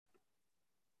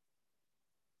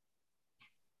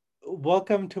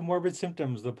Welcome to Morbid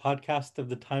Symptoms, the podcast of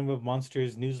the Time of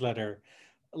Monsters newsletter.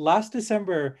 Last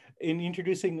December, in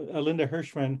introducing Linda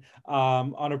Hirschman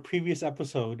on a previous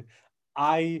episode,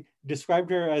 I described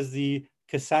her as the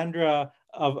Cassandra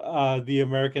of the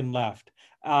American left,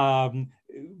 um,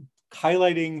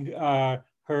 highlighting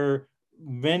her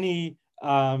many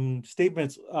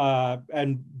statements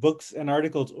and books and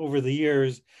articles over the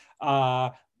years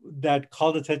that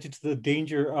called attention to the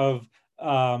danger of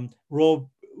Roe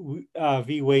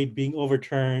v. Wade being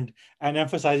overturned, and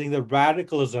emphasizing the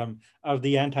radicalism of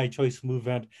the anti-choice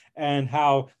movement, and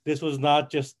how this was not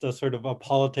just a sort of a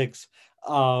politics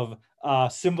of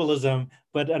symbolism,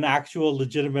 but an actual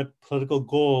legitimate political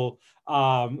goal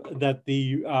that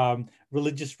the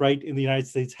religious right in the United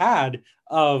States had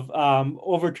of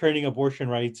overturning abortion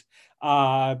rights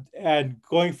and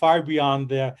going far beyond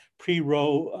the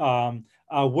pre-Roe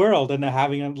world, and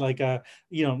having like an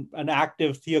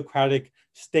active theocratic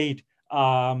state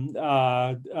where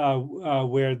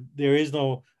there is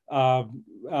no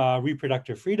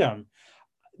reproductive freedom.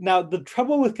 Now, the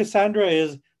trouble with Cassandra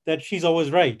is that she's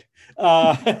always right.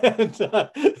 It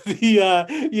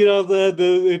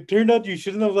turned out you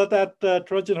shouldn't have let that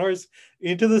Trojan horse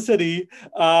into the city,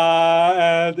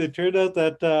 and it turned out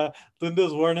that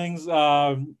Linda's warnings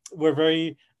were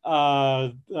very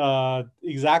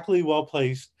exactly well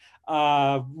placed.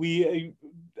 I'm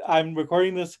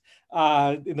recording this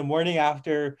in the morning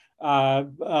after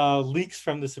leaks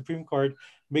from the Supreme Court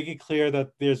make it clear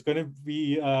that there's going to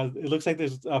be, it looks like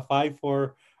there's a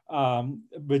 5-4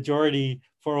 majority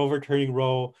for overturning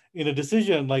Roe in a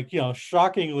decision,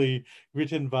 shockingly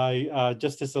written by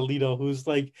Justice Alito, who's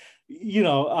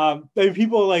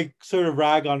people sort of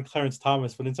rag on Clarence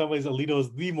Thomas, but in some ways Alito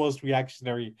is the most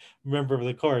reactionary member of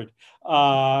the court.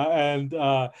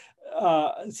 So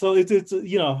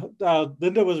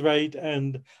Linda was right,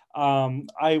 and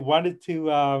I wanted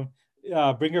to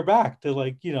bring her back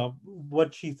to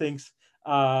what she thinks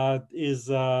is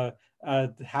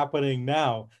happening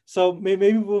now. So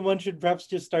maybe one should perhaps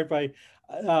just start by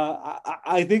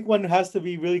I think one has to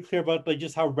be really clear about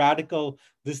just how radical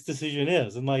this decision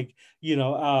is, and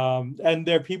and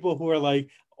there are people who are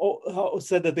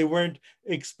said that they weren't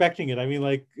expecting it. I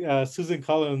mean, Susan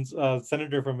Collins,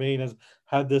 senator from Maine, has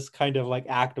had this kind of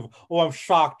act of, oh, I'm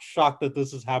shocked that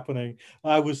this is happening.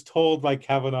 I was told by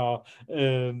Kavanaugh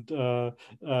and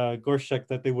Gorsuch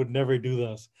that they would never do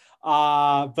this.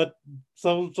 But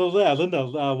yeah,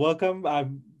 Linda, welcome.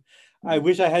 I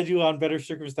wish I had you on better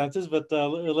circumstances, but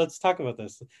let's talk about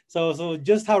this. So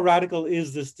just how radical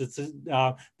is this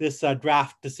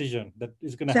draft decision that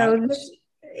is going to happen?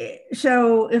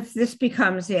 So if this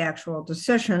becomes the actual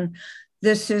decision,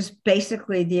 this is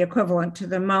basically the equivalent to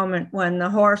the moment when the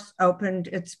horse opened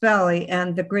its belly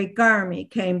and the Greek army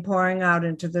came pouring out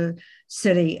into the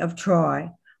city of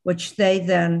Troy, which they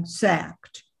then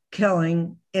sacked,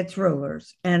 killing its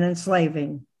rulers and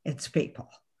enslaving its people.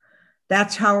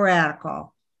 That's how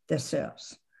radical this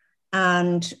is.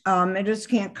 And it just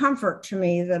can't comfort to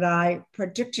me that I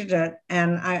predicted it.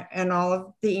 And all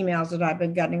of the emails that I've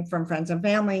been getting from friends and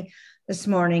family this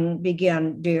morning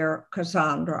begin, "Dear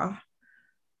Cassandra."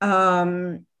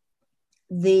 There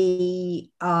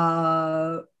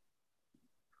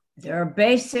are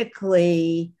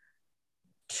basically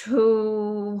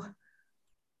two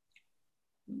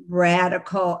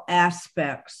radical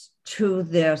aspects to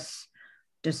this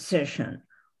decision.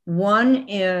 One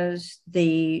is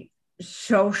the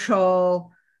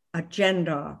social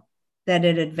agenda that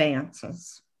it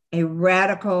advances, a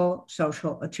radical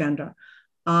social agenda.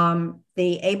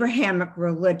 The Abrahamic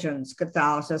religions,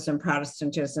 Catholicism,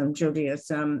 Protestantism,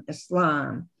 Judaism,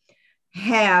 Islam,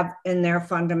 have in their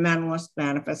fundamentalist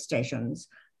manifestations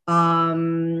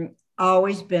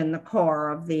always been the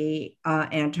core of the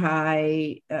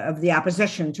opposition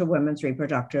to women's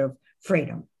reproductive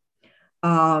freedom.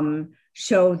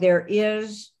 So there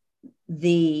is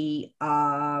the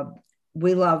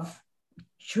we love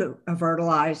a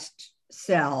fertilized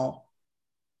cell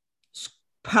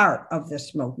part of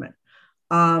this movement.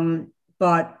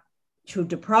 But to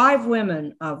deprive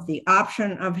women of the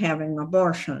option of having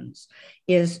abortions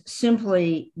is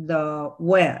simply the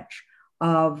wedge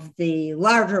of the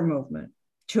larger movement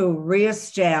to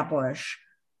reestablish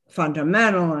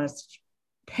fundamentalist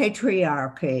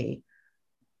patriarchal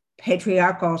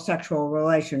sexual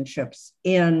relationships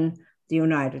in the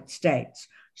United States.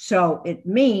 So it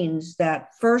means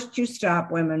that first you stop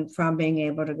women from being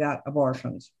able to get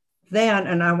abortions. Then,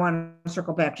 and I want to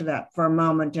circle back to that for a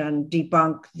moment and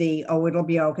debunk it'll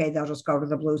be okay, they'll just go to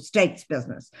the blue states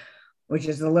business, which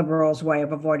is the liberals' way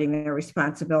of avoiding their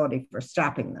responsibility for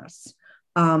stopping this.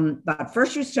 But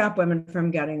first you stop women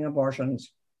from getting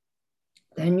abortions.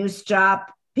 Then you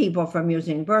stop people from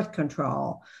using birth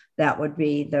control. That would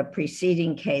be the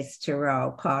preceding case to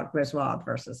Roe called Griswold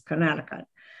versus Connecticut.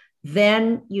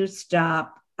 Then you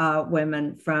stop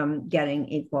women from getting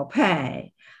equal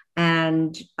pay.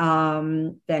 And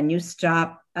then you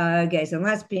stop gays and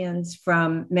lesbians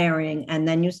from marrying, and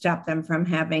then you stop them from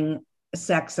having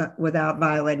sex without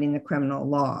violating the criminal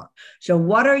law. So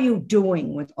what are you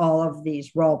doing with all of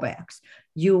these rollbacks?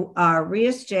 You are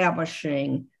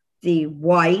reestablishing the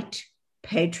white,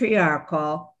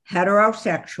 patriarchal,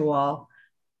 heterosexual,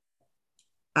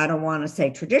 I don't want to say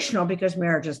traditional because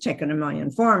marriage has taken a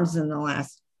million forms in the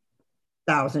last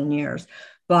 1,000 years,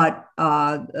 but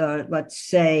let's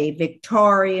say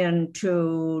Victorian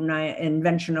to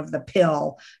invention of the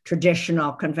pill,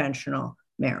 traditional, conventional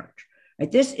marriage.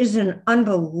 Right? This is an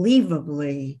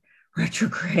unbelievably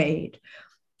retrograde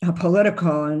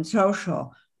political and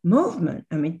social movement.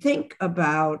 I mean, think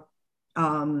about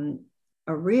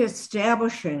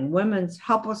reestablishing women's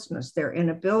helplessness, their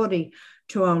inability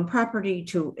to own property,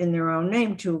 to in their own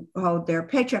name, to hold their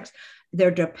paychecks,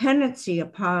 their dependency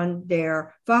upon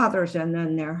their fathers and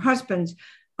then their husbands.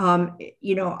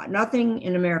 Nothing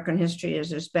in American history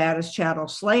is as bad as chattel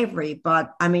slavery,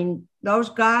 but I mean, those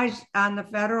guys on the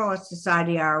Federalist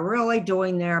Society are really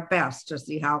doing their best to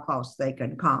see how close they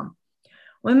can come.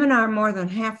 Women are more than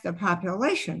half the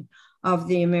population of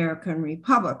the American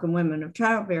Republic, and women of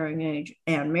childbearing age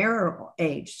and marital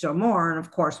age, so more. And of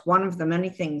course, one of the many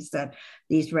things that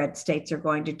these red states are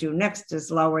going to do next is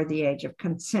lower the age of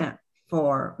consent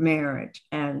for marriage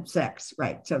and sex,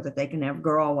 right? So that they can have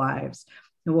girl wives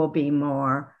who will be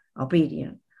more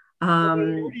obedient.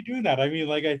 Already doing that. I mean,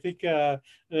 like I think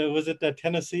was it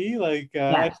Tennessee? Like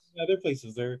Yes. and other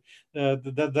places there,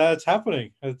 that's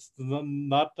happening. It's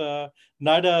not that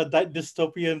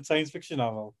dystopian science fiction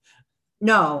novel.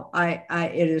 No,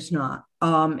 it is not.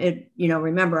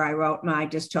 Remember, I wrote my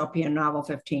dystopian novel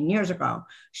 15 years ago.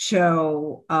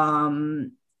 So but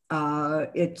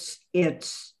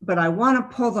I want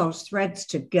to pull those threads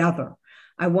together.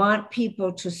 I want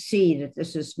people to see that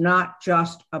this is not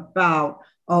just about,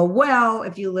 oh, well,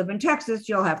 if you live in Texas,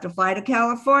 you'll have to fly to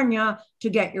California to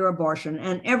get your abortion,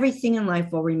 and everything in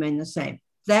life will remain the same.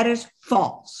 That is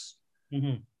false.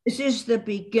 Mm-hmm. This is the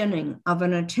beginning of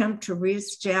an attempt to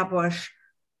reestablish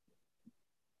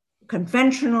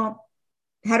conventional,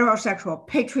 heterosexual,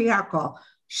 patriarchal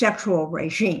sexual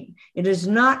regime. It is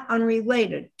not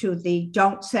unrelated to the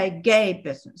don't say gay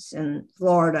business in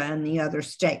Florida and the other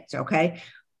states, okay?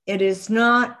 It is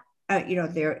not,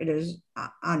 it is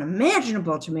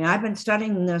unimaginable to me. I've been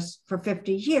studying this for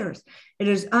 50 years. It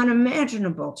is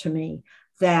unimaginable to me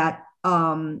that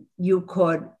you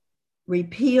could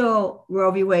repeal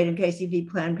Roe v. Wade and Casey v.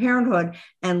 Planned Parenthood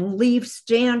and leave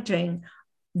standing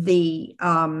the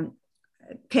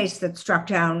case that struck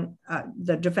down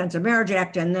the Defense of Marriage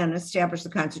Act and then established the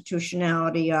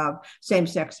constitutionality of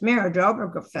same-sex marriage.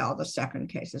 Obergefell, the second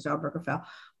case is Obergefell.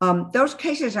 Those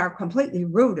cases are completely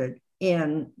rooted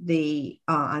in the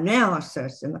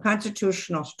analysis and the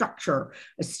constitutional structure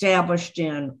established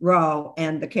in Roe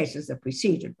and the cases that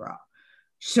preceded Roe.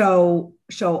 So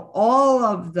all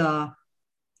of the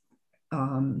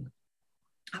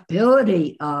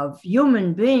ability of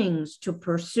human beings to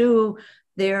pursue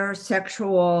their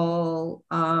sexual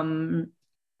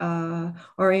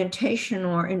orientation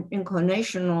or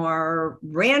inclination or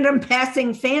random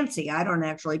passing fancy, I don't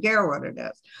actually care what it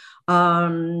is,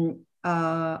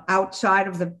 outside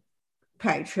of the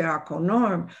patriarchal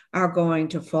norm are going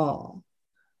to fall.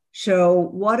 So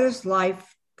what is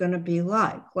life going to be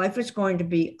like? Life is going to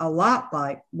be a lot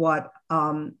like what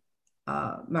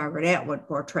Margaret Atwood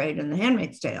portrayed in The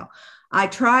Handmaid's Tale. I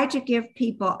try to give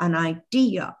people an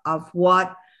idea of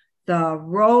what the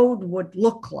road would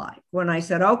look like when I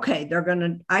said, okay,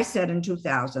 I said in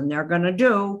 2005,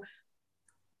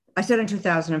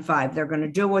 they're going to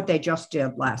do what they just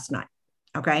did last night.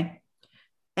 Okay.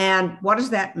 And what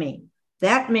does that mean?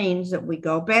 That means that we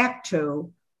go back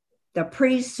to the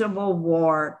pre-Civil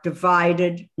War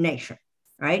divided nation,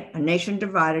 right? A nation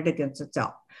divided against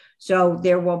itself. So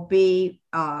there will be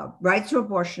rights to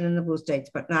abortion in the blue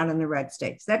states, but not in the red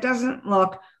states. That doesn't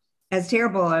look as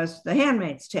terrible as The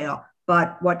Handmaid's Tale,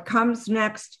 but what comes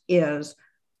next is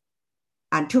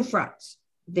on two fronts.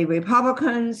 The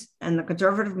Republicans and the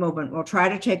conservative movement will try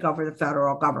to take over the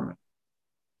federal government.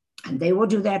 And they will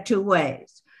do that two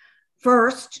ways.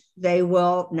 First, they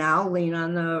will now lean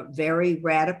on the very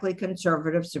radically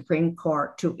conservative Supreme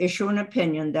Court to issue an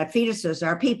opinion that fetuses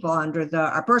are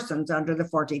persons under the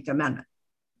 14th Amendment.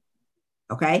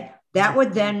 Okay, that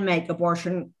would then make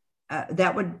abortion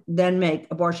that would then make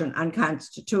abortion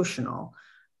unconstitutional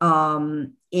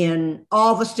in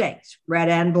all the states, red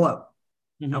and blue.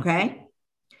 Mm-hmm. Okay.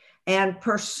 And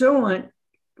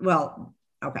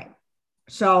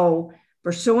so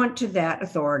pursuant to that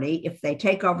authority, if they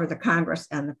take over the Congress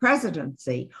and the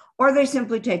presidency, or they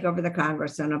simply take over the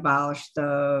Congress and abolish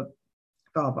the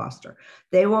filibuster,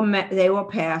 they will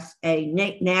pass a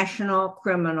national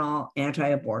criminal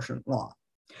anti-abortion law.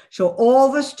 So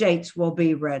all the states will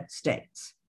be red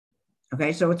states.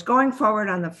 Okay, so it's going forward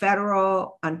on the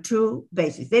federal on two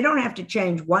bases. They don't have to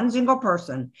change one single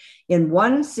person in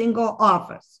one single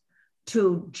office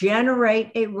to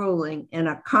generate a ruling in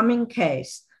a coming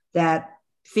case that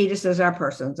fetuses are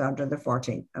persons under the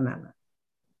 14th Amendment.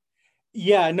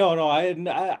 Yeah, no, I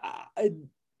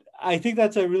think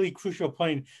that's a really crucial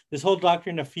point. This whole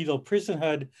doctrine of fetal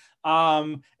personhood.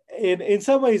 In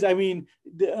some ways, I mean,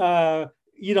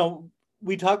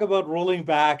 we talk about rolling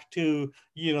back to,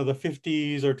 the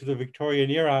 50s or to the Victorian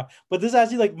era, but this is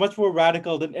actually like much more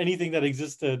radical than anything that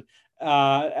existed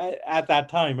at that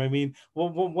time. I mean,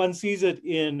 one sees it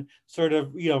in sort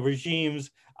of,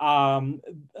 regimes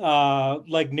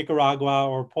like Nicaragua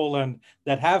or Poland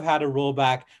that have had a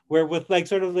rollback, where with like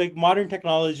sort of like modern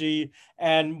technology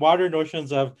and modern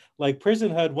notions of like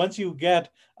personhood, once you get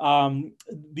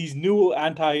these new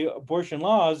anti-abortion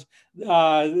laws,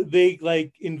 they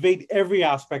like invade every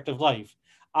aspect of life.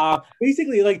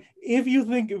 Basically, like if you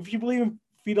believe in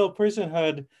fetal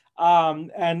personhood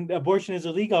and abortion is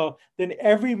illegal, then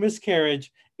every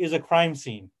miscarriage is a crime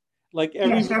scene. Like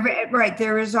right.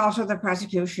 There is also the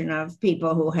prosecution of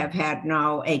people who have had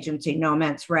no agency, no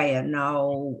mens rea,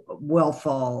 no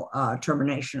willful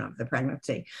termination of the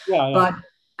pregnancy. But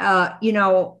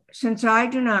since I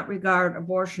do not regard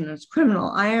abortion as criminal,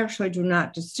 I actually do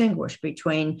not distinguish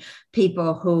between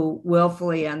people who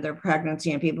willfully end their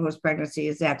pregnancy and people whose pregnancy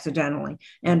is accidentally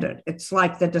ended. It's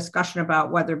like the discussion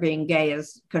about whether being gay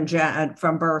is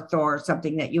from birth or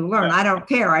something that you learn. I don't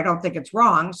care. I don't think it's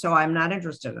wrong, so I'm not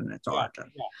interested in its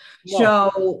origin.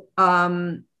 So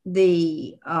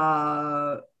the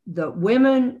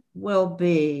women will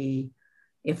be,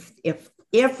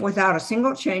 if without a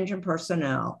single change in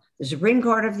personnel, the Supreme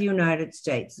Court of the United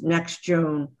States next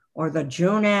June or the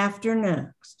June after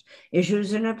next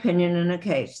issues an opinion in a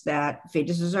case that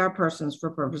fetuses are persons for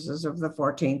purposes of the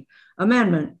 14th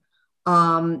Amendment,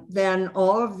 then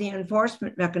all of the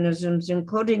enforcement mechanisms,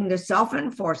 including the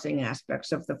self-enforcing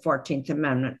aspects of the 14th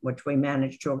Amendment, which we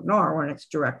manage to ignore when it's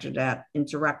directed at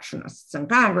insurrectionists in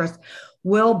Congress,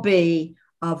 will be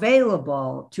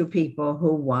available to people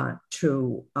who want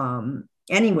to,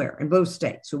 anywhere in blue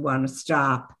states, who want to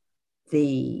stop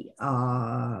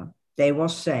they will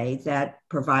say that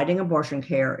providing abortion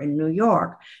care in New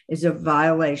York is a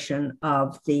violation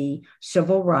of the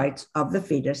civil rights of the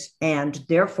fetus and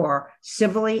therefore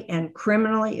civilly and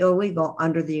criminally illegal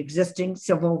under the existing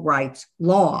civil rights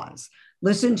laws.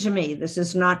 Listen to me, this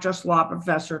is not just law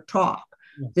professor talk.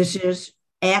 This is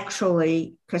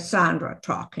actually Cassandra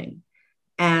talking.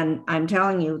 And I'm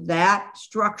telling you, that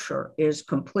structure is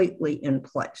completely in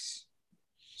place.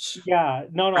 Yeah,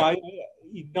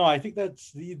 I think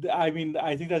that's I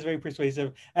think that's very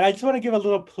persuasive. And I just want to give a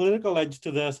little political edge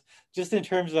to this, just in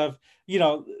terms of,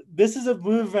 this is a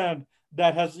movement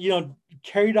that has,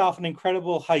 carried off an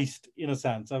incredible heist in a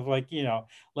sense of like,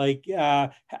 like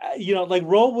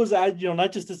Roe was,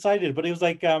 not just decided, but it was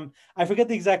like, I forget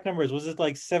the exact numbers. Was it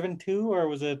like 7-2 or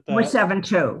was it? We're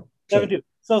 7-2. 7-2.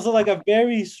 So like a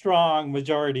very strong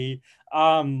majority.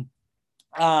 And,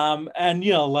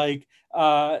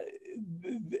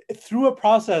 through a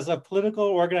process of political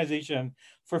organization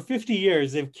for 50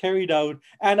 years, they've carried out,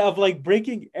 and of like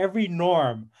breaking every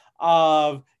norm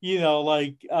of,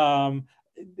 in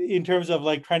terms of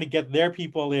like trying to get their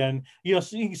people in,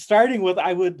 starting with,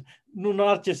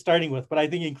 not just starting with, but I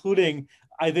think including,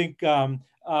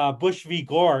 Bush v.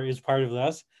 Gore is part of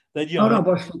this. That,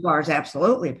 Bush v. Gore is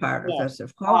absolutely part of this,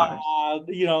 of course.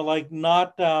 Like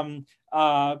not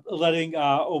letting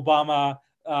Obama,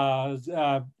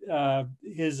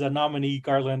 his nominee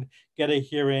Garland, get a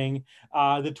hearing,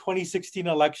 the 2016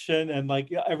 election and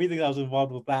like everything that was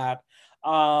involved with that,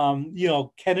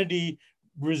 Kennedy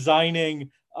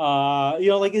resigning,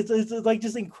 it's like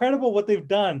just incredible what they've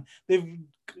done. They've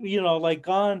like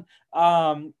gone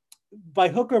by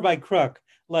hook or by crook,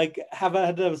 like have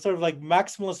had a sort of like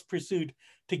maximalist pursuit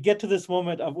to get to this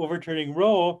moment of overturning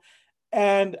Roe.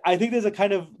 And I think there's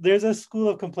a school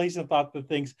of complacent thought that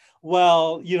thinks,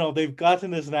 well, they've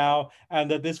gotten this now, and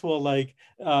that this will like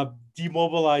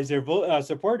demobilize their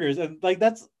supporters, and like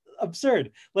that's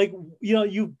absurd. Like,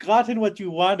 you've gotten what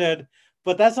you wanted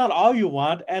but that's not all you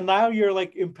want. And now you're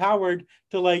like empowered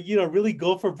to like, really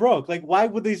go for broke. Like, why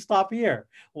would they stop here?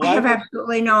 I Why have would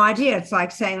absolutely no idea. It's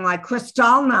like saying like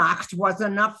Kristallnacht was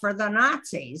enough for the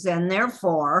Nazis, and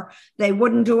therefore they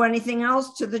wouldn't do anything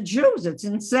else to the Jews. It's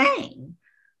insane.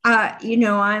 But it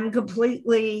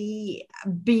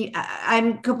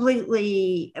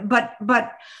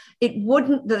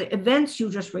wouldn't. The events you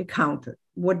just recounted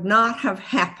would not have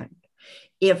happened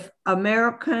if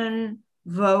American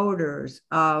voters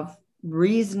of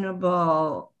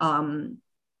reasonable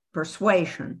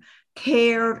persuasion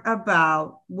cared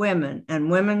about women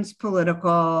and women's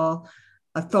political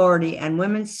authority and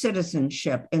women's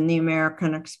citizenship in the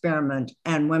American experiment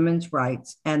and women's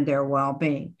rights and their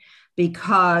well-being,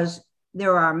 because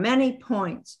there are many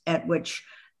points at which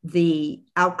the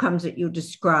outcomes that you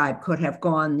describe could have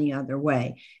gone the other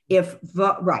way. If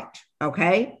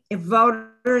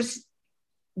voters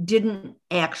didn't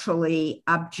actually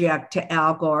object to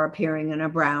Al Gore appearing in a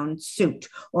brown suit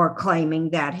or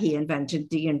claiming that he invented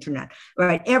the internet,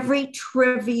 right? Every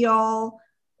trivial,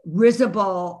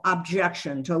 risible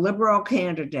objection to liberal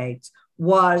candidates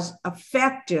was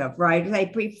effective, right? They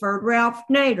preferred Ralph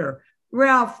Nader.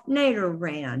 Ralph Nader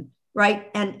ran, right?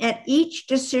 And at each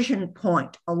decision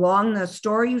point along the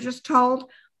story you just told,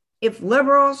 if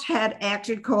liberals had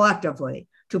acted collectively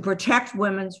to protect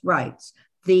women's rights,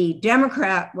 the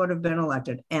Democrat would have been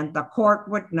elected, and the court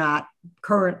would not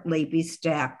currently be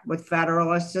stacked with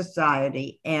Federalist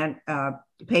Society and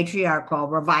patriarchal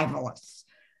revivalists.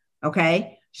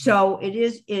 Okay, so it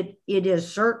is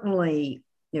certainly,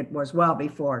 it was well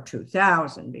before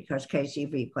 2000, because Casey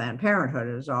v. Planned Parenthood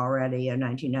is already a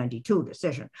 1992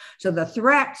 decision. So the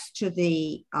threats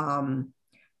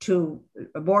to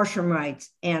abortion rights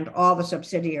and all the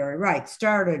subsidiary rights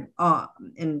started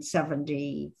in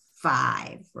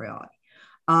 75, really.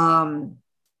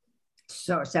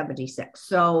 So 76.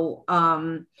 So,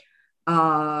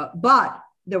 but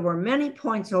there were many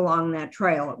points along that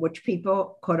trail at which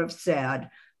people could have said,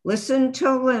 listen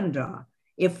to Linda,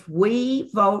 if we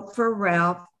vote for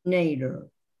Ralph Nader,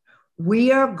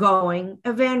 we are going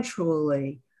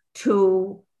eventually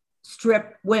to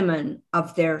strip women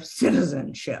of their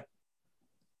citizenship.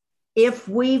 If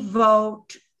we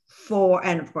vote for,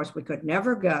 and of course we could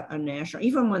never get a national,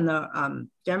 even when the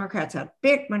Democrats had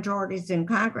big majorities in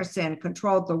Congress and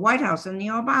controlled the White House in the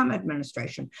Obama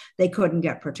administration, they couldn't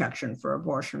get protection for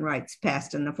abortion rights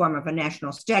passed in the form of a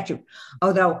national statute.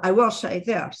 Although I will say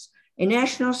this, a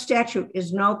national statute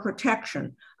is no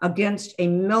protection against a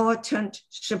militant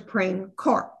Supreme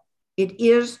Court. It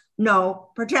is no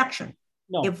protection.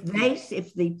 No.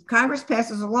 If the Congress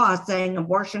passes a law saying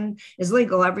abortion is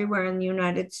legal everywhere in the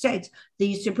United States,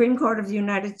 the Supreme Court of the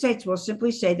United States will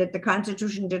simply say that the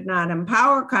Constitution did not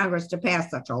empower Congress to pass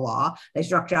such a law. They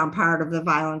struck down part of the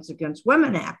Violence Against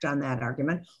Women Act on that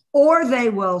argument, or they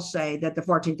will say that the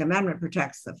 14th Amendment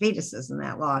protects the fetuses and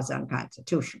that law is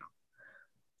unconstitutional.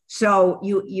 So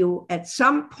you at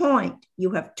some point,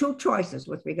 you have two choices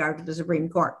with regard to the Supreme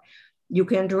Court. You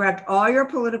can direct all your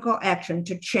political action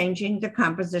to changing the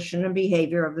composition and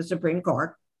behavior of the Supreme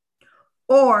Court,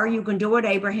 or you can do what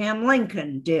Abraham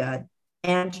Lincoln did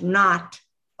and not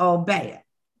obey it.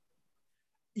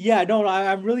 Yeah, no,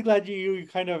 I'm really glad you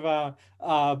kind of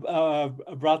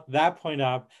brought that point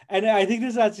up, and I think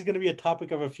this is actually going to be a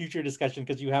topic of a future discussion,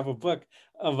 because you have a book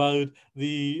about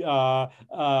the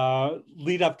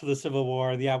lead up to the Civil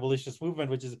War, the abolitionist movement,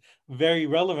 which is very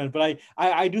relevant. But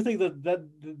I do think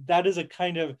that is a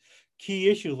kind of key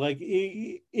issue. Like,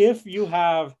 if you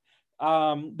have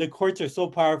the courts are so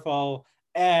powerful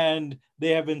and they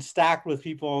have been stacked with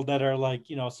people that are like,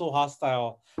 so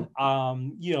hostile,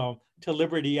 to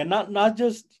liberty, and not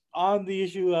just on the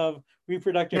issue of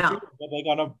reproductive freedom, but like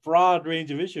on a broad range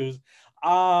of issues.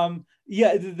 The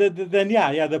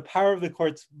power of the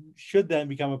courts should then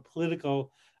become a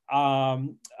political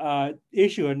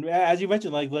issue. And as you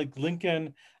mentioned, like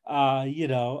Lincoln,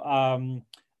 offers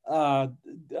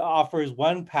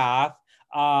one path,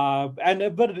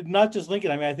 but not just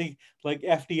Lincoln. I mean, I think like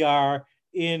FDR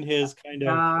in his kind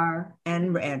of,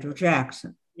 and Andrew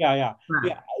Jackson. Yeah.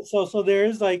 So there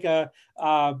is like I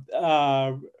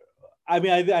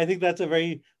think that's a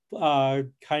very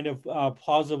kind of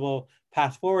plausible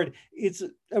path forward. It's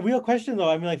a real question, though.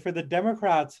 I mean, like, for the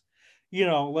Democrats,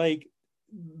 like,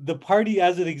 the party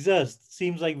as it exists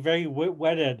seems like very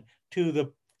wedded to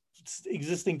the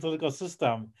existing political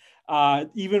system,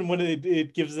 even when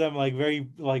it gives them like very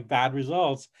like bad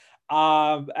results.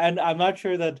 And I'm not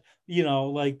sure that,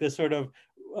 like, the sort of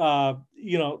the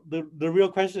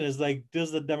real question is, like,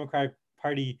 does the Democratic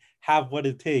Party have what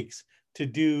it takes to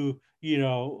do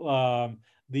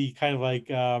the kind of like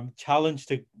challenge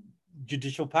to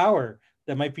judicial power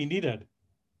that might be needed.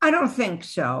 I don't think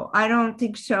so. I don't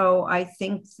think so. I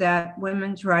think that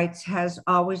women's rights has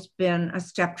always been a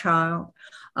stepchild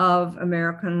of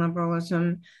American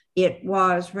liberalism. It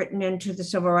was written into the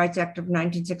Civil Rights Act of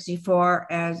 1964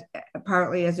 as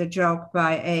partly as a joke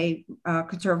by a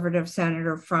conservative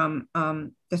senator from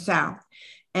the South,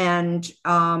 and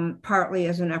partly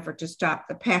as an effort to stop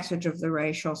the passage of the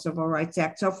Racial Civil Rights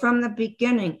Act. So from the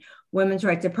beginning, women's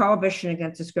rights, the prohibition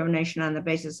against discrimination on the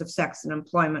basis of sex and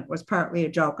employment was partly a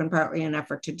joke and partly an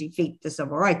effort to defeat the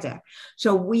Civil Rights Act.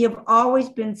 So we have always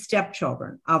been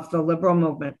stepchildren of the liberal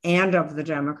movement and of the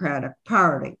Democratic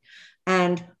Party.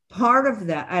 And part of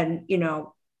that, and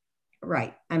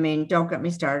right. I mean, don't get me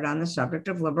started on the subject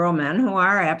of liberal men who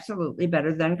are absolutely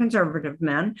better than conservative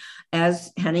men.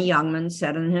 As Henny Youngman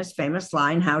said in his famous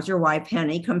line, "How's your wife,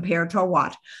 Henny, compared to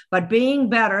what?" But being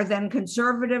better than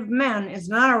conservative men is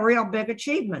not a real big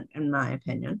achievement, in my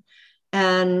opinion.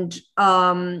 And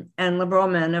liberal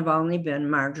men have only been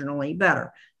marginally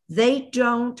better. They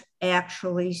don't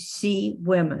actually see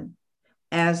women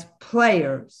as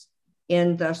players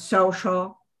in the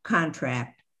social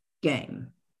contract game.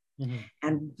 Mm-hmm.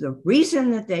 And the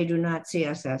reason that they do not see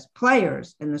us as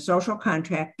players in the social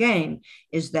contract game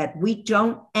is that we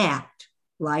don't act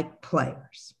like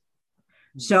players.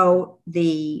 Mm-hmm. So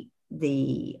the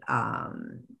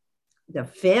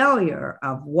failure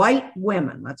of white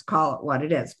women, let's call it what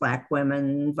it is, Black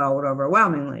women vote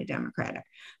overwhelmingly Democratic,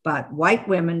 but white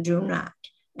women do not.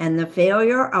 And the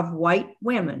failure of white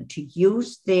women to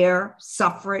use their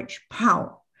suffrage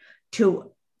power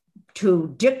to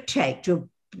dictate, to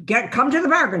come to the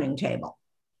bargaining table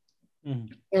in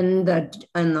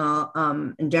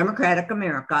Democratic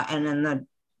America and in the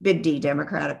big D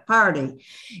Democratic Party.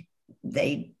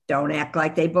 They don't act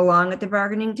like they belong at the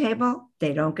bargaining table.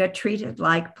 They don't get treated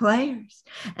like players.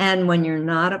 And when you're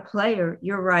not a player,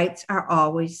 your rights are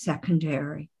always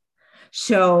secondary.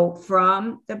 So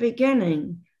from the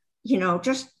beginning,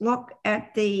 just look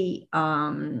at the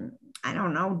Ralph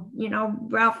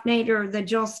Nader, the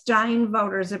Jill Stein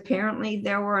voters. Apparently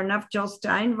there were enough Jill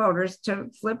Stein voters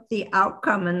to flip the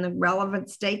outcome in the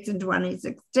relevant states in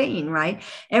 2016, right?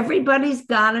 Everybody's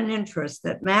got an interest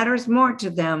that matters more to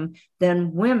them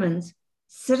than women's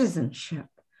citizenship,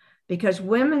 because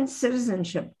women's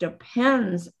citizenship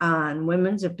depends on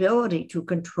women's ability to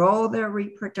control their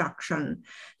reproduction.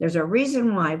 There's a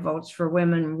reason why votes for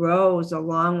women rose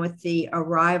along with the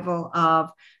arrival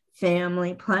of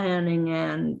family planning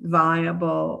and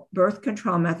viable birth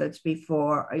control methods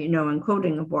before,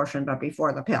 including abortion, but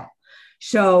before the pill.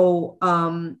 So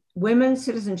women's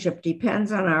citizenship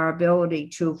depends on our ability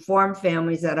to form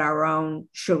families at our own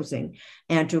choosing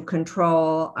and to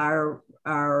control our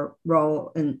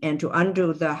role and to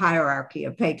undo the hierarchy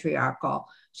of patriarchal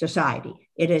society.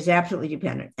 It is absolutely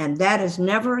dependent. And that is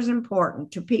never as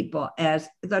important to people as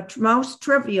the most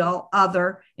trivial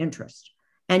other interest.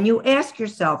 And you ask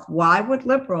yourself, why would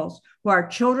liberals who are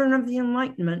children of the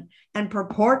Enlightenment and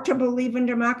purport to believe in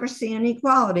democracy and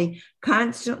equality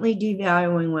constantly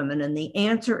devaluing women? And the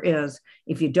answer is,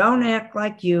 if you don't act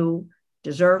like you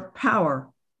deserve power,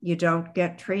 you don't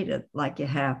get treated like you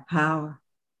have power.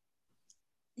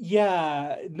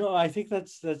 Yeah, no, I think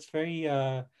that's very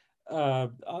on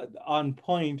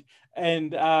point.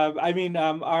 And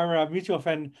our mutual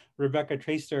friend Rebecca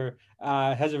Traister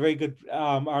has a very good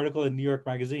article in New York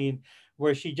Magazine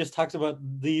where she just talks about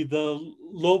the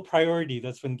low priority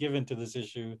that's been given to this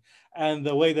issue and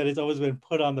the way that it's always been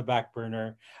put on the back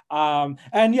burner.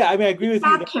 And yeah, I mean, I agree with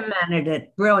you. Documented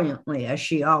it brilliantly, as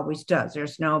she always does.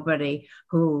 There's nobody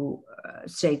who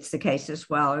states the case as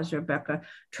well as Rebecca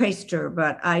Traister.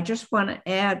 But I just want to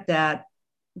add that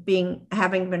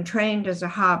having been trained as a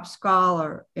Hobbes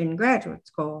scholar in graduate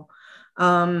school,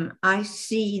 I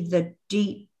see the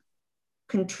deep,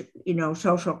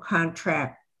 social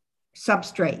contract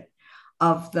substrate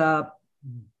of the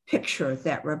picture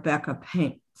that Rebecca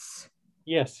paints.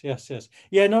 Yes.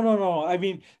 Yeah, no. I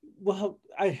mean, well,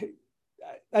 I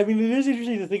mean, it is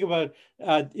interesting to think about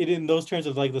it in those terms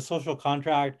of like the social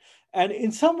contract. And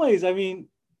in some ways, I mean,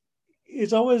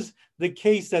 it's always the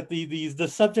case that the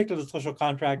subject of the social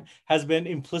contract has been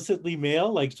implicitly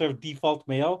male, like sort of default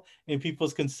male in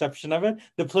people's conception of it.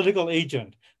 The political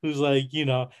agent who's like,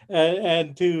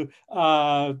 and to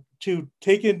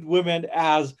take in women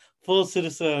as full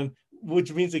citizen,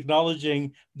 which means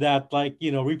acknowledging that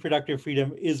reproductive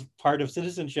freedom is part of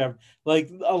citizenship.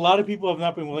 Like a lot of people have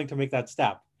not been willing to make that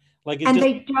step.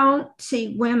 They don't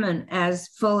see women as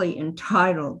fully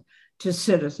entitled to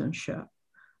citizenship.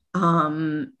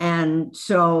 And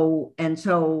so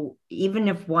even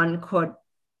if one could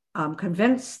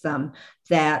convince them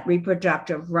that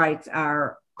reproductive rights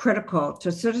are critical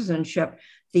to citizenship,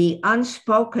 the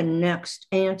unspoken next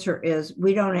answer is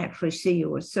we don't actually see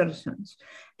you as citizens.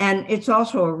 And it's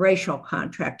also a racial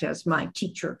contract, as my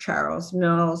teacher, Charles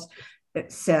Mills,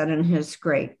 said in his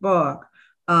great book.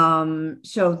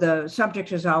 So the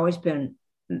subject has always been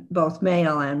both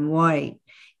male and white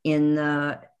in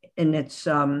its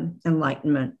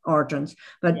Enlightenment origins.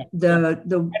 But And the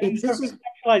sort of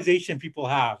conceptualization people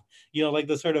have, like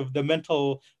the sort of the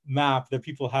mental map that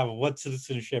people have of what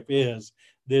citizenship is.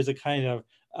 There's a kind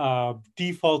of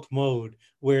default mode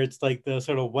where it's like the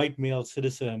sort of white male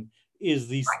citizen is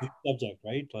the subject,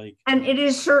 right? Like, and it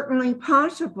is certainly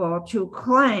possible to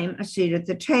claim a seat at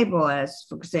the table, as,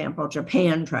 for example,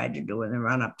 Japan tried to do in the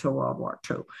run up to World War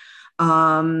II.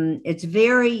 It's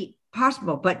very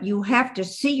possible, but you have to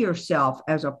see yourself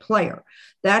as a player.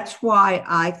 That's why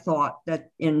I thought that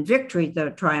in Victory,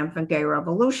 the Triumphant Gay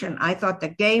Revolution, I thought the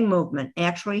gay movement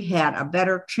actually had a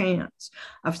better chance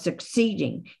of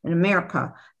succeeding in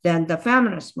America than the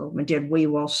feminist movement did. We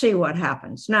will see what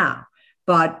happens now.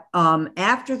 But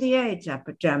after the AIDS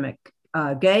epidemic,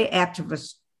 gay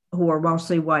activists who were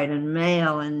mostly white and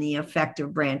male in the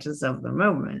effective branches of the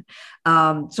movement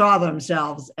saw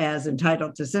themselves as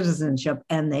entitled to citizenship,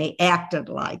 and they acted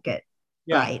like it.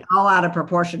 Yeah. Right, all out of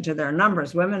proportion to their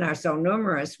numbers. Women are so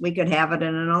numerous, we could have it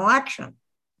in an election.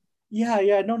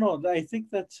 No. I think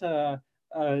that's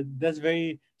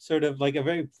very sort of like a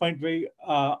very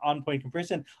on point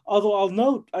comparison. Although I'll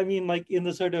note, I mean, like in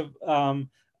the sort of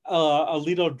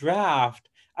Alito draft,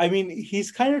 I mean,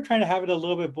 he's kind of trying to have it a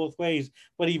little bit both ways.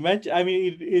 But he mentioned, I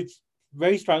mean, it's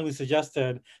very strongly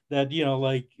suggested that,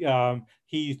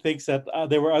 he thinks that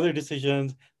there were other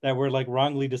decisions that were like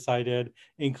wrongly decided,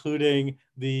 including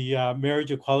the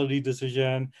marriage equality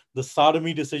decision, the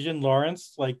sodomy decision,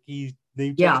 Lawrence, like he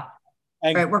named. Yeah.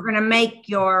 And, right. We're going to make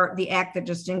the act that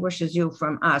distinguishes you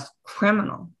from us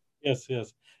criminal. Yes.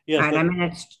 Right. I mean,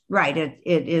 it's right. It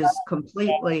is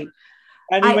completely.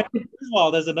 And he mentioned as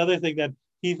well, there's another thing that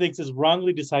he thinks is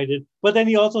wrongly decided, but then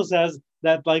he also says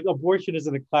that like abortion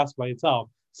isn't a class by itself.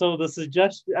 So the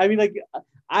suggestion, I mean, like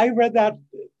I read that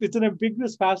it's an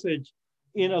ambiguous passage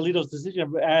in Alito's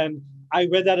decision, and I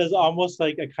read that as almost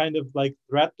like a kind of like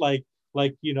threat, like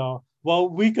well,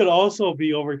 we could also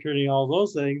be overturning all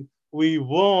those things. We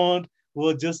won't.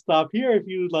 We'll just stop here if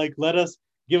you like let us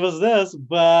give us this,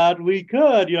 but we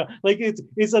could, like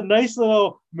it's a nice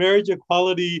little marriage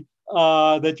equality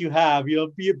that you have, be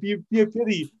a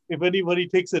pity if anybody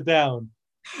takes it down.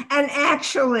 And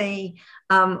actually,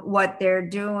 what they're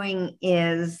doing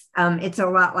is it's a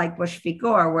lot like Bush v.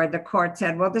 Gore, where the court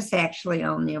said, well, this actually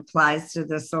only applies to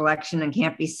this election and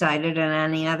can't be cited in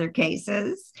any other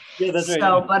cases. Yeah, that's right.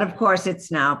 So, but of course,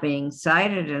 it's now being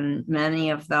cited in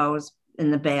many of those in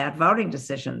the bad voting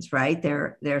decisions, right?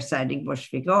 They're citing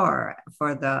Bush v. Gore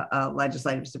for the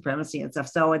legislative supremacy and stuff.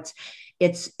 So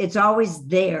it's always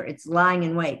there. It's lying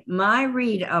in wait. My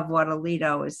read of what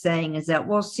Alito is saying is that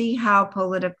we'll see how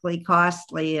politically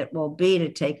costly it will be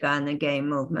to take on the gay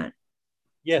movement.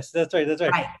 Yes, that's right.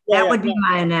 That would be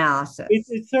my analysis.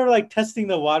 It's sort of like testing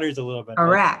the waters a little bit.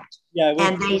 Correct. Right? Yeah.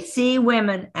 And they see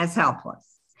women as helpless.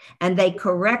 And they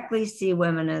correctly see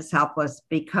women as helpless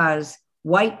because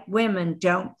white women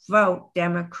don't vote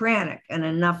Democratic in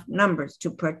enough numbers to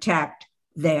protect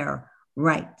their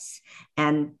rights.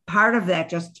 And part of that,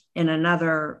 just in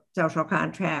another social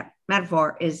contract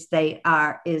metaphor, is they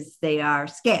are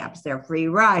scabs. They're free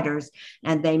riders,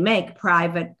 and they make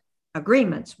private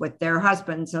agreements with their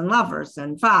husbands and lovers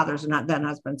and fathers, not then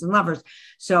husbands and lovers.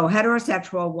 So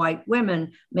heterosexual white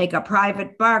women make a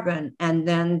private bargain, and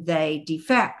then they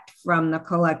defect from the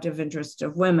collective interest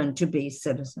of women to be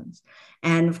citizens.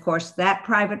 And of course, that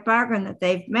private bargain that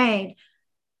they've made,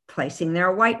 placing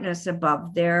their whiteness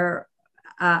above their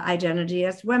identity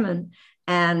as women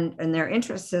and their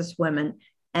interests as women,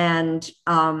 and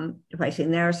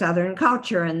placing their Southern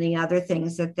culture and the other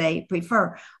things that they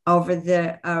prefer over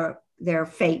their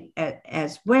fate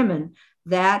as women,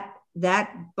 that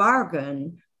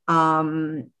bargain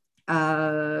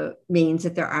means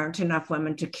that there aren't enough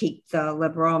women to keep the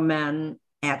liberal men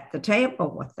at the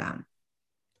table with them.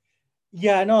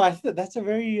 Yeah, no, I think that's a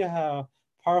very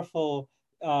powerful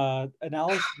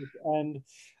analysis. And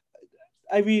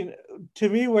I mean, to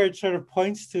me, where it sort of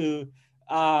points to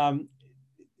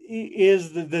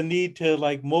is the need to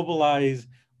like mobilize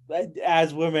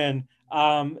as women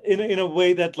in a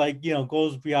way that like,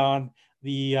 goes beyond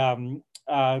the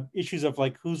issues of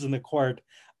like who's in the court.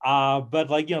 But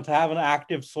like, to have an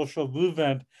active social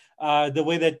movement, the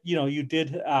way that, you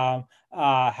did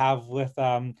have with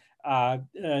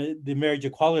the marriage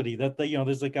equality, that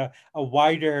there's like a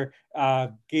wider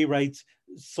gay rights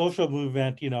social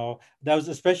movement, that was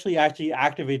especially actually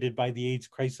activated by the AIDS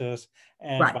crisis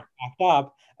and Right. by ACT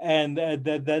UP. And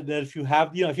that if you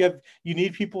have, you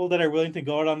need people that are willing to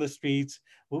go out on the streets,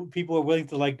 people are willing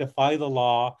to like defy the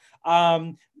law.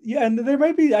 Yeah, and there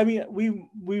might be, I mean,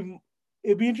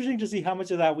 it'd be interesting to see how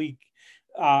much of that we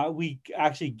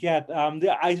actually get.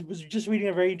 I was just reading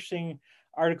a very interesting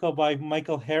article by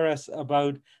Michael Harris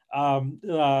about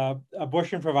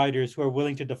abortion providers who are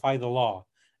willing to defy the law,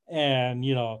 and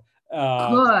Good,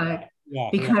 yeah, yeah,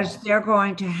 because they're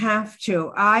going to have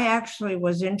to. I actually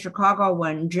was in Chicago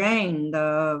when Jane,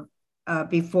 the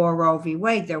before Roe v.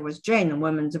 Wade, there was Jane, the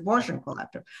Women's Abortion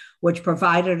Collective, which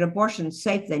provided abortions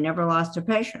safe. They never lost a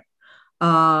patient.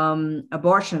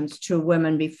 Abortions to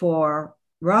women before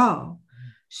Roe.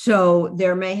 So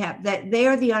there may have that they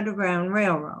are the Underground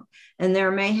Railroad, and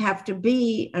there may have to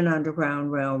be an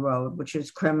Underground Railroad, which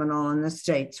is criminal in the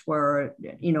states where,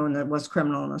 and that was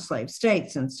criminal in the slave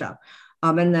states and stuff.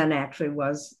 And then actually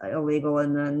was illegal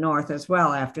in the North as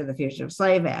well after the Fugitive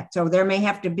Slave Act. So there may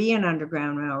have to be an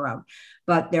Underground Railroad,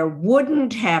 but there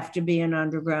wouldn't have to be an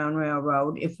Underground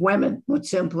Railroad if women would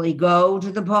simply go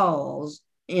to the polls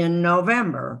in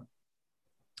November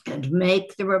and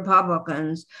make the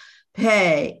Republicans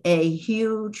pay a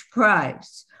huge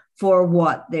price for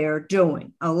what they're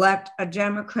doing. Elect a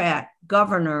Democrat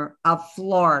governor of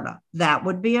Florida. That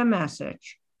would be a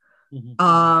message.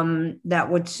 That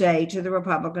would say to the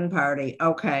Republican Party,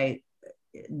 okay,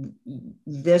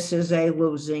 this is a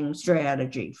losing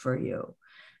strategy for you.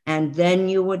 And then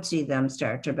you would see them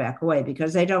start to back away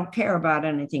because they don't care about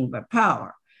anything but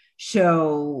power.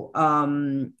 So,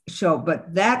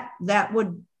 but that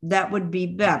would be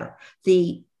better.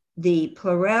 The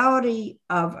plurality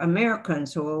of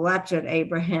Americans who elected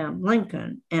Abraham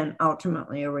Lincoln and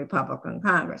ultimately a Republican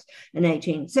Congress in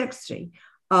 1860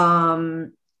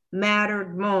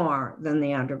 mattered more than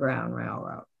the Underground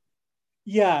Railroad.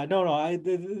 Yeah, no, I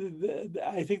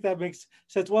think that makes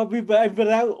sense. Well, but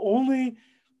that only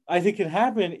I think can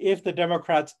happen if the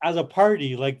Democrats, as a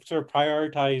party, like sort of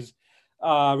prioritize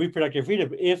reproductive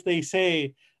freedom. If they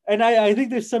say, and I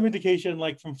think there's some indication,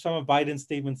 like from some of Biden's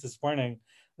statements this morning,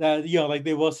 that like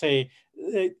they will say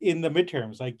in the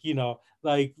midterms,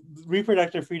 like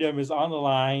reproductive freedom is on the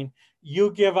line.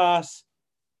 You give us,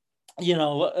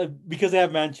 because they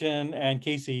have Manchin and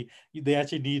Casey, they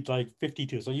actually need like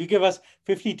 52. So you give us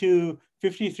 52,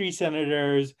 53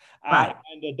 senators, Right.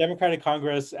 and the Democratic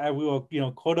Congress, we will,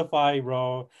 codify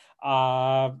Roe,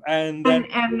 and then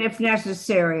and if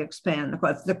necessary, expand the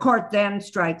court. The court then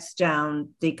strikes down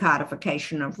the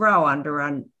codification of Roe under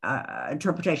an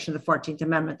interpretation of the 14th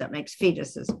Amendment that makes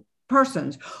fetuses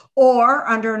persons, or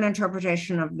under an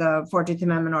interpretation of the 14th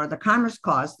Amendment or the Commerce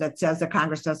Clause that says that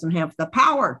Congress doesn't have the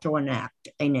power to enact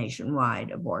a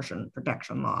nationwide abortion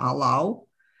protection law. Hello?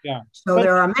 Yeah. So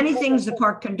there are many things the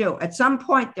court can do. At some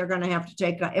point, they're going to have to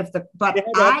take,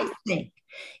 I think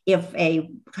if a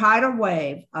tidal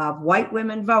wave of white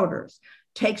women voters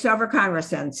takes over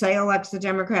Congress and say elects the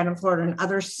Democrat in Florida and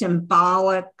other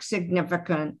symbolic,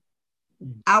 significant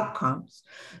outcomes,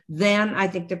 then I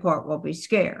think the court will be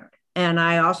scared. And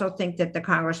I also think that the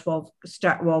Congress will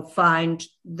find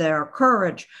their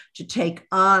courage to take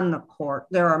on the court.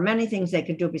 There are many things they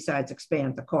can do besides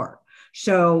expand the court.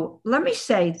 So let me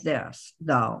say this,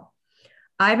 though.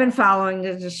 I've been following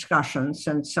the discussion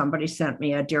since somebody sent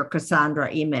me a Dear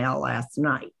Cassandra email last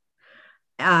night.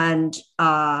 And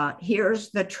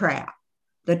here's the trap.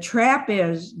 The trap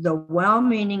is the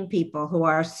well-meaning people who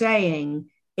are saying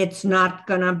it's not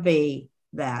going to be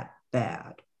that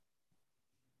bad.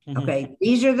 Okay,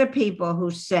 these are the people who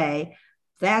say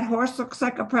that horse looks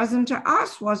like a present to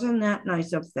us. Wasn't that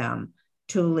nice of them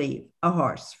to leave a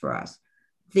horse for us?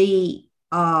 The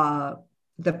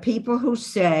people who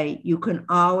say you can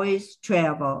always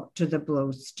travel to the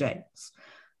blue states.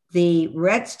 The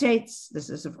red states, this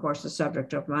is of course the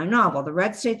subject of my novel, the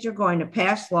red states are going to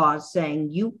pass laws saying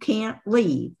you can't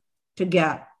leave to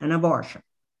get an abortion.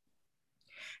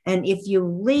 And if you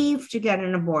leave to get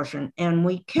an abortion and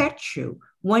we catch you,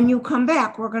 when you come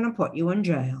back, we're going to put you in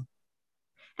jail.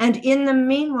 And in the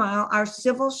meanwhile, our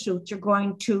civil suits are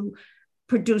going to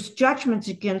produce judgments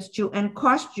against you and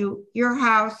cost you your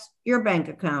house, your bank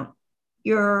account,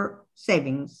 your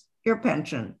savings, your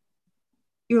pension,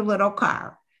 your little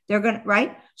car. They're going to,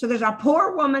 right? So there's a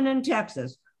poor woman in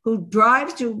Texas who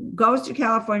goes to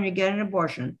California to get an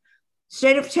abortion.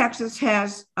 State of Texas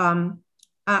has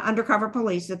undercover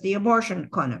police at the abortion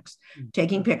clinics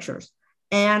taking pictures,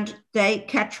 and they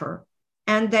catch her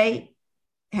and they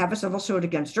have a civil suit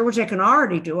against her, which they can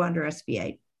already do under SB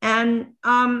 8. and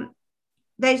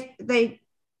they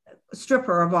strip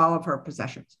her of all of her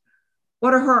possessions.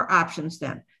 What are her options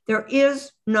then? There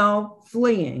is no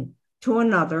fleeing to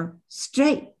another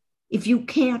state if you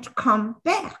can't come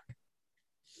back.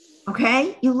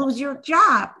 Okay, you lose your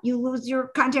job, you lose your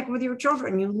contact with your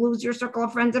children, you lose your circle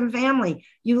of friends and family,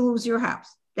 you lose your house.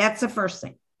 That's the first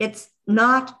thing. It's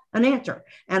not an answer.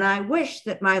 And I wish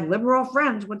that my liberal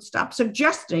friends would stop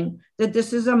suggesting that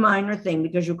this is a minor thing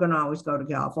because you can always go to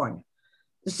California.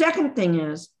 The second thing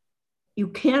is you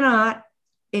cannot,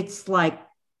 it's like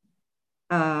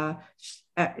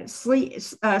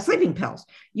sleeping pills.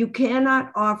 You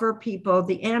cannot offer people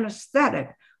the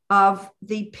anesthetic of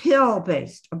the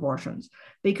pill-based abortions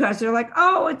because they're like,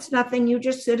 oh, it's nothing. You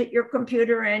just sit at your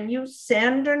computer and you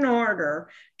send an order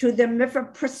to the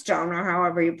mifepristone, or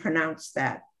however you pronounce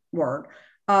that word,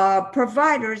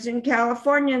 providers in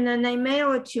California, and then they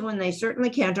mail it to you, and they certainly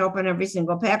can't open every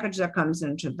single package that comes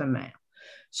into the mail.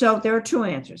 So there are two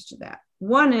answers to that.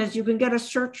 One is you can get a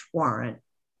search warrant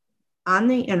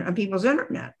on people's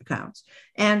internet accounts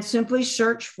and simply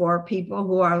search for people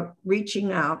who are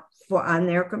reaching out on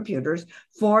their computers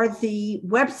for the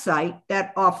website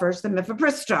that offers the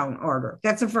mifepristone order.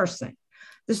 That's the first thing.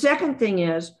 The second thing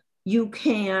is you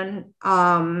can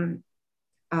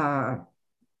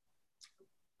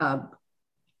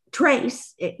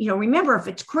trace, remember, if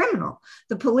it's criminal,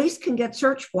 the police can get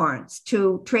search warrants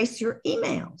to trace your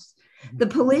emails. The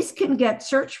police can get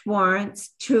search warrants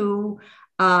to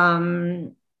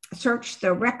search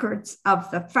the records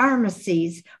of the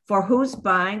pharmacies for who's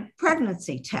buying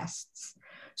pregnancy tests.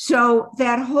 So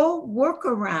that whole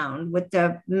workaround with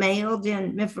the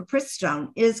mailed-in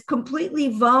mifepristone is completely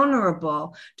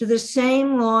vulnerable to the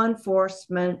same law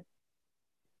enforcement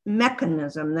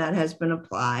mechanism that has been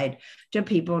applied to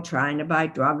people trying to buy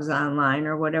drugs online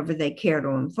or whatever they care to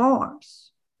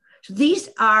enforce. So these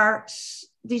are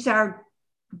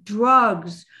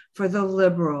drugs for the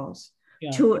liberals. Yeah.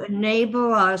 To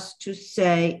enable us to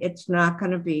say it's not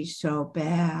going to be so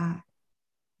bad.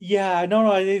 Yeah,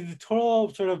 no, the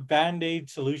total sort of band-aid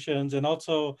solutions, and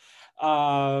also,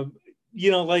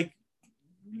 like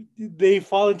they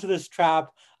fall into this trap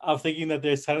of thinking that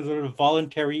there's kind of sort of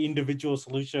voluntary individual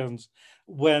solutions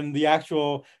when the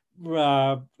actual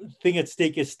thing at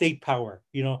stake is state power.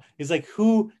 It's like,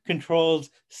 who controls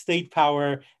state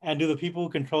power, and do the people who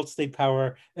control state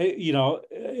power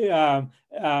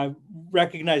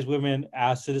recognize women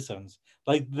as citizens?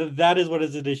 Like that is what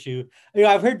is at issue.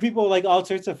 I've heard people like all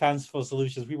sorts of fanciful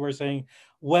solutions. People are saying,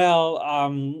 well,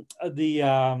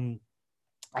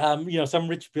 some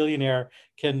rich billionaire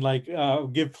can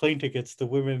give plane tickets to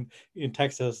women in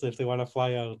Texas if they want to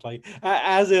fly out,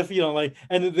 as if,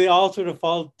 and they all sort of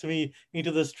fall to me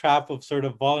into this trap of sort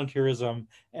of volunteerism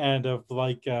and of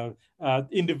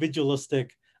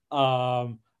individualistic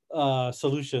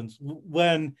solutions,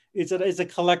 when it's a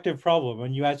collective problem,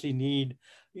 and you actually need,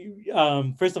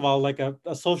 first of all, like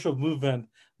a social movement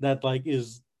that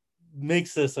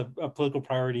makes this a political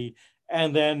priority,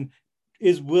 and then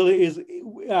is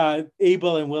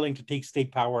able and willing to take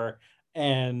state power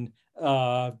and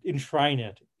enshrine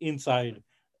it inside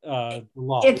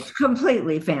law. It's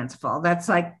completely fanciful. That's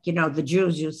like, the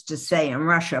Jews used to say in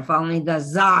Russia, if only the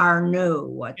Tsar knew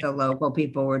what the local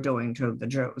people were doing to the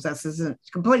Jews. This isn't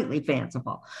completely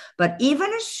fanciful. But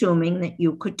even assuming that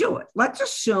you could do it, let's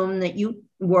assume that you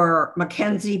were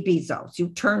Mackenzie Bezos. You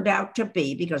turned out to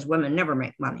be, because women never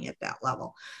make money at that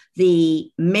level,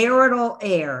 the marital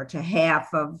heir to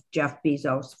half of Jeff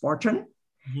Bezos' fortune.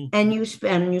 Mm-hmm.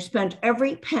 And you spent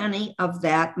every penny of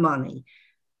that money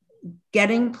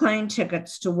getting plane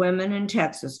tickets to women in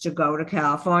Texas to go to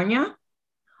California.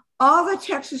 All the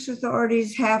Texas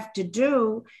authorities have to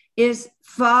do is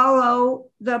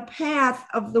follow the path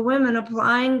of the women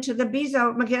applying to the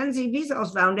Mackenzie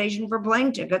Bezos Foundation for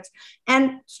plane tickets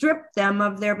and strip them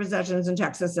of their possessions in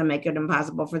Texas and make it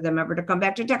impossible for them ever to come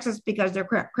back to Texas because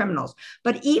they're criminals.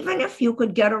 But even if you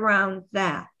could get around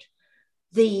that,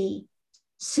 the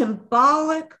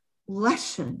symbolic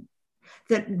lesson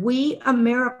that we,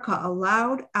 America,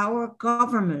 allowed our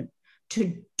government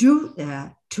to do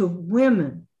that to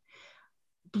women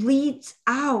bleeds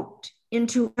out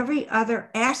into every other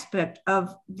aspect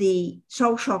of the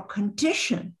social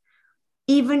condition,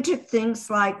 even to things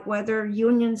like whether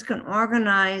unions can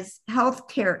organize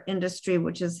healthcare industry,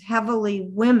 which is heavily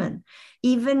women,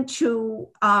 even to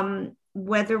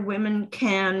whether women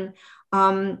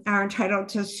are entitled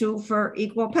to sue for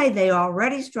equal pay. They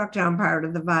already struck down part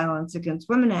of the Violence Against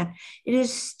Women Act. It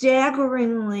is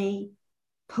staggeringly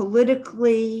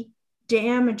politically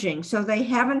damaging. So they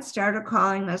haven't started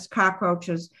calling us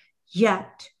cockroaches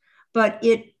yet, but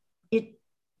it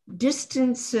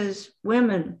distances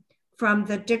women from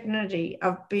the dignity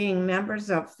of being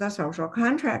members of the social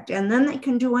contract. And then they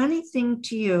can do anything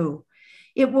to you.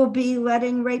 It will be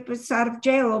letting rapists out of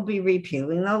jail. It will be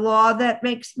repealing the law that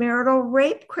makes marital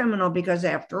rape criminal, because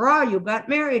after all, you got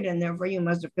married and therefore you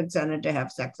must have consented to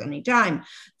have sex anytime.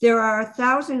 There are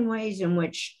 1,000 ways in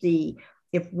which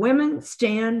if women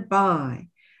stand by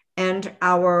and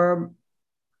our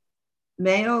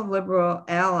male liberal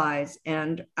allies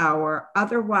and our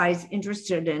otherwise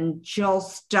interested in Jill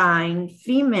Stein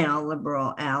female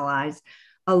liberal allies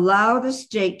allow the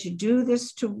state to do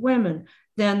this to women,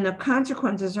 then the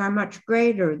consequences are much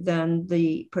greater than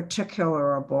the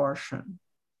particular abortion.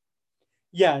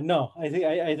 Yeah, no, I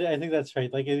think that's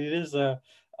right. Like it is a.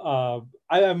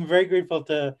 I'm very grateful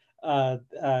to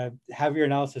have your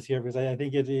analysis here, because I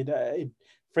think it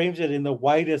frames it in the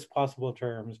widest possible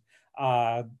terms,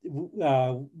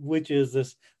 which is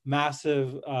this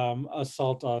massive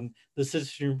assault on the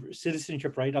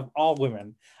citizenship right of all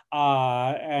women,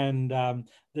 and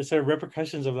the sort of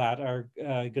repercussions of that are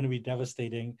going to be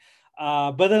devastating.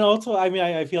 But then also, I mean,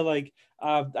 I feel like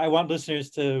I want listeners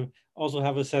to also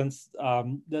have a sense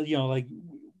that, like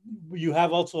you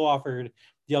have also offered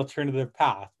the alternative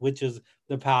path, which is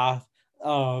the path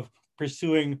of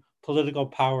pursuing political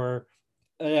power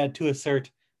to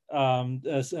assert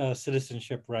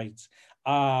citizenship rights,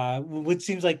 which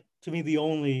seems like to me the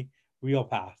only real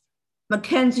path.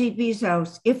 Mackenzie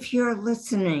Bezos, if you're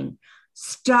listening,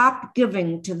 stop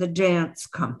giving to the dance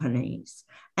companies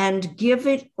and give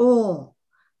it all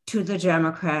to the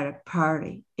Democratic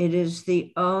Party. It is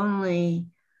the only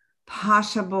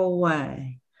possible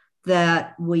way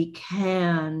that we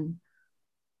can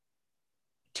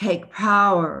take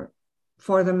power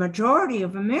for the majority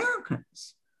of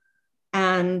Americans,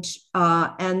 and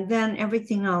then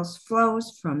everything else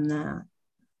flows from that.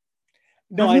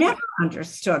 No, I've never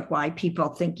understood why people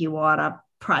think you ought to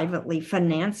privately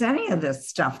finance any of this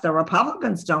stuff. The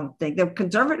Republicans don't think, the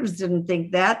conservatives didn't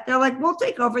think that. They're like, we'll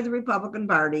take over the Republican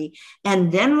Party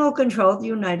and then we'll control the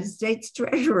United States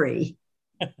Treasury.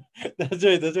 That's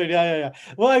right. That's right. Yeah.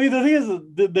 Well, I mean, the thing is,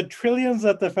 the trillions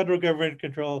that the federal government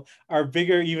control are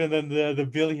bigger even than the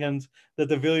billions that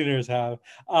the billionaires have.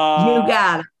 You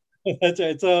got it. That's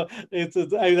right. So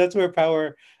I mean, that's where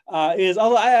power is.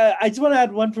 Although I just want to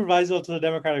add one proviso to the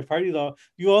Democratic Party, though.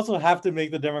 You also have to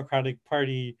make the Democratic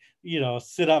Party,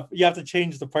 sit up. You have to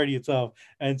change the party itself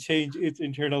and change its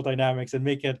internal dynamics and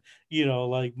make it,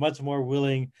 like much more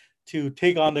willing to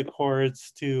take on the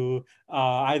courts, to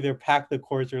either pack the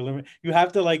courts or limit. You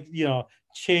have to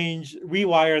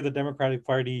rewire the Democratic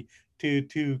Party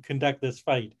to conduct this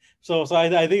fight. So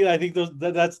I think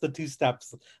that's the two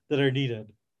steps that are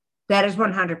needed. That is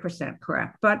 100%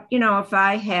 correct. But, if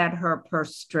I had her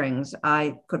purse strings,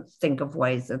 I could think of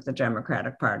ways that the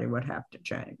Democratic Party would have to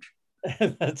change.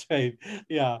 That's right.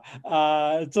 Yeah.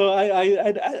 So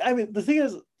I mean, the thing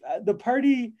is, the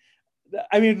party,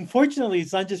 I mean, unfortunately,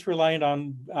 it's not just reliant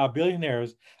on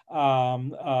billionaires,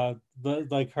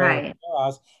 like her Right.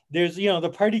 boss. There's,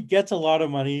 the party gets a lot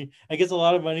of money and gets a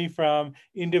lot of money from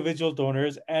individual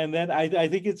donors. And then I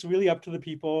think it's really up to the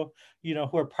people,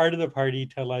 who are part of the party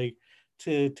to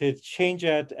to change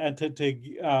it and to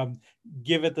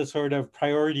give it the sort of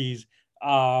priorities,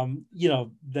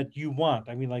 that you want.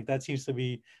 I mean, like that seems to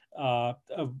be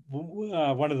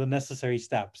one of the necessary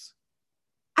steps.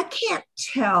 I can't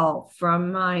tell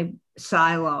from my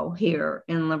silo here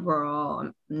in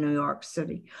liberal New York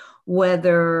City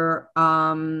whether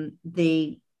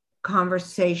the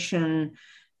conversation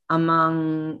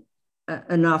among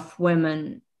enough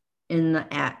women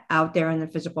out there in the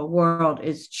physical world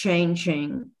is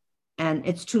changing, and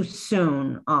it's too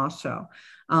soon. Also,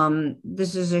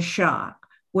 this is a shock.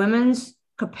 Women's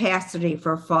capacity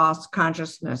for false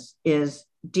consciousness is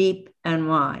deep and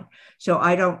wide. So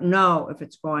I don't know if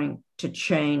it's going to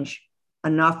change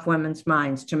enough women's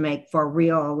minds to make for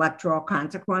real electoral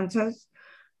consequences.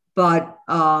 But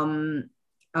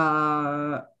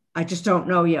I just don't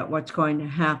know yet what's going to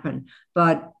happen.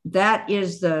 But that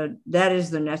is the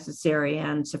necessary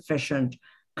and sufficient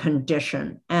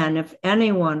condition. And if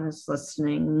anyone is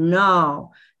listening,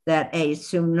 know that a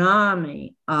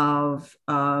tsunami of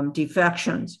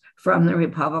defections from the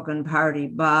Republican Party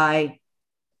by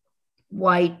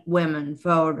white women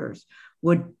voters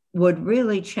would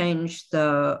really change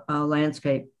the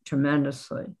landscape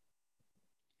tremendously.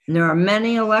 And there are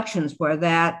many elections where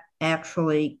that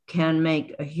actually can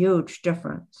make a huge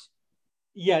difference.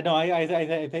 Yeah, no,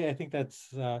 I think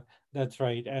that's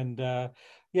right, and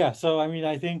yeah. So I mean,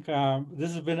 I think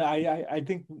this has been I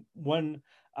think one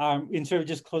instead of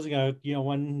just closing out,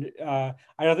 I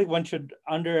don't think one should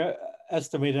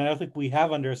underestimate, and I don't think we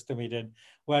have underestimated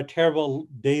what a terrible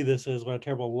day this is, what a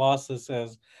terrible loss this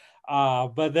is.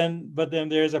 But then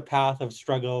there's a path of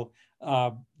struggle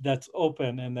that's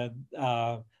open, and that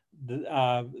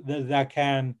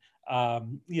can,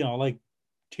 like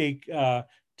take to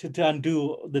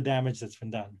undo the damage that's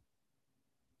been done.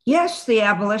 Yes, the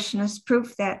abolitionists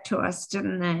proved that to us,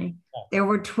 didn't they? There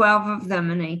were 12 of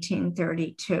them in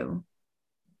 1832.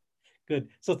 Good.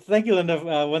 So thank you,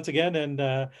 Linda, once again. And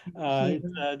Yeah.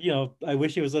 I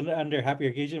wish it was under happier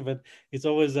occasion, but it's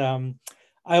always I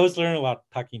always learn a lot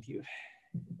talking to you.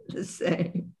 The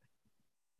same.